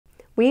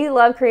We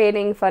love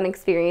creating fun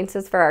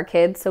experiences for our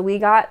kids, so we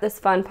got this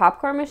fun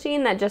popcorn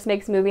machine that just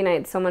makes movie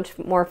nights so much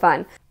more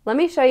fun. Let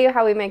me show you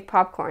how we make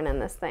popcorn in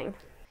this thing.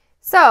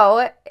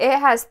 So it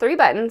has 3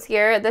 buttons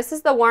here. This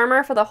is the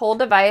warmer for the whole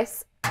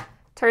device.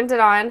 Turns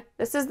it on.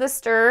 This is the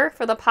stir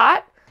for the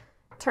pot.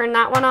 Turn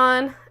that one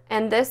on.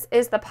 And this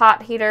is the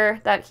pot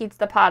heater that heats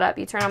the pot up.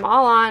 You turn them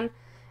all on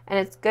and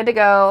it's good to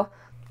go.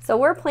 So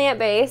we're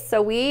plant-based,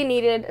 so we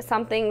needed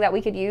something that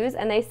we could use,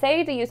 and they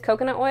say to use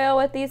coconut oil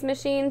with these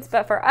machines,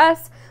 but for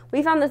us,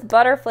 we found this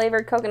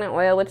butter-flavored coconut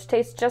oil, which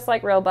tastes just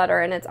like real butter,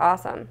 and it's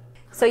awesome.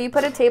 So you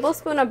put a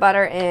tablespoon of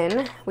butter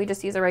in. We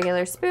just use a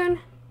regular spoon,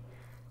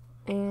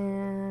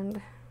 and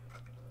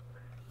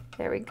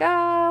there we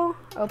go.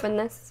 Open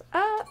this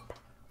up,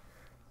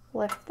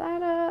 lift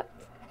that up.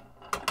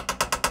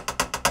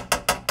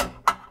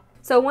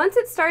 So once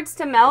it starts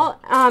to melt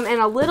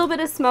and a little bit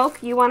of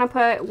smoke, you want to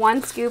put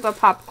 1 scoop of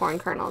popcorn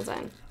kernels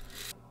in.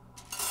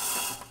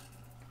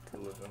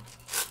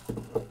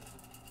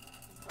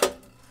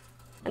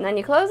 And then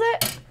you close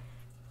it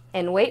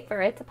and wait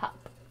for it to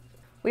pop.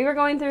 We were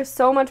going through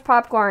so much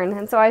popcorn,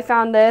 and so I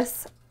found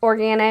this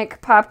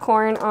organic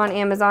popcorn on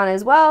Amazon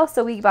as well.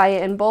 So we buy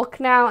it in bulk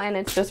now, and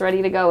it's just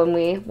ready to go when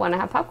we want to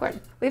have popcorn.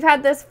 We've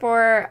had this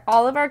for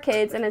all of our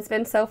kids, and it's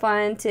been so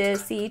fun to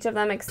see each of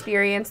them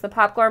experience the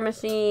popcorn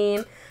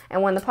machine,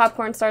 and when the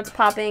popcorn starts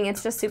popping,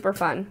 it's just super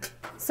fun.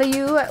 So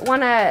you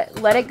want to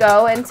let it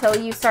go until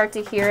you start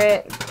to hear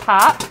it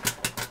pop,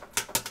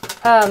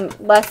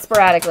 less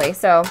sporadically.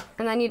 So,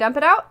 and then you dump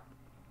it out,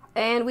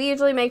 and we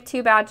usually make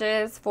 2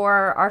 batches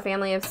for our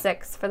family of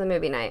 6 for the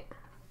movie night.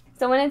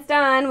 So when it's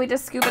done, we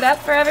just scoop it up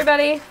for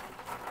everybody.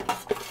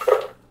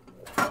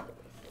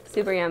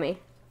 Super yummy.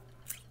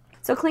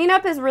 So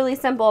cleanup is really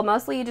simple.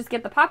 Mostly you just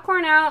get the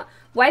popcorn out,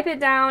 wipe it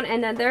down,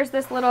 and then there's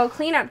this little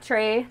cleanup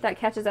tray that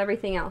catches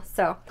everything else.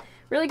 So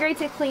really great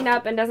to clean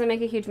up and doesn't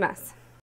make a huge mess.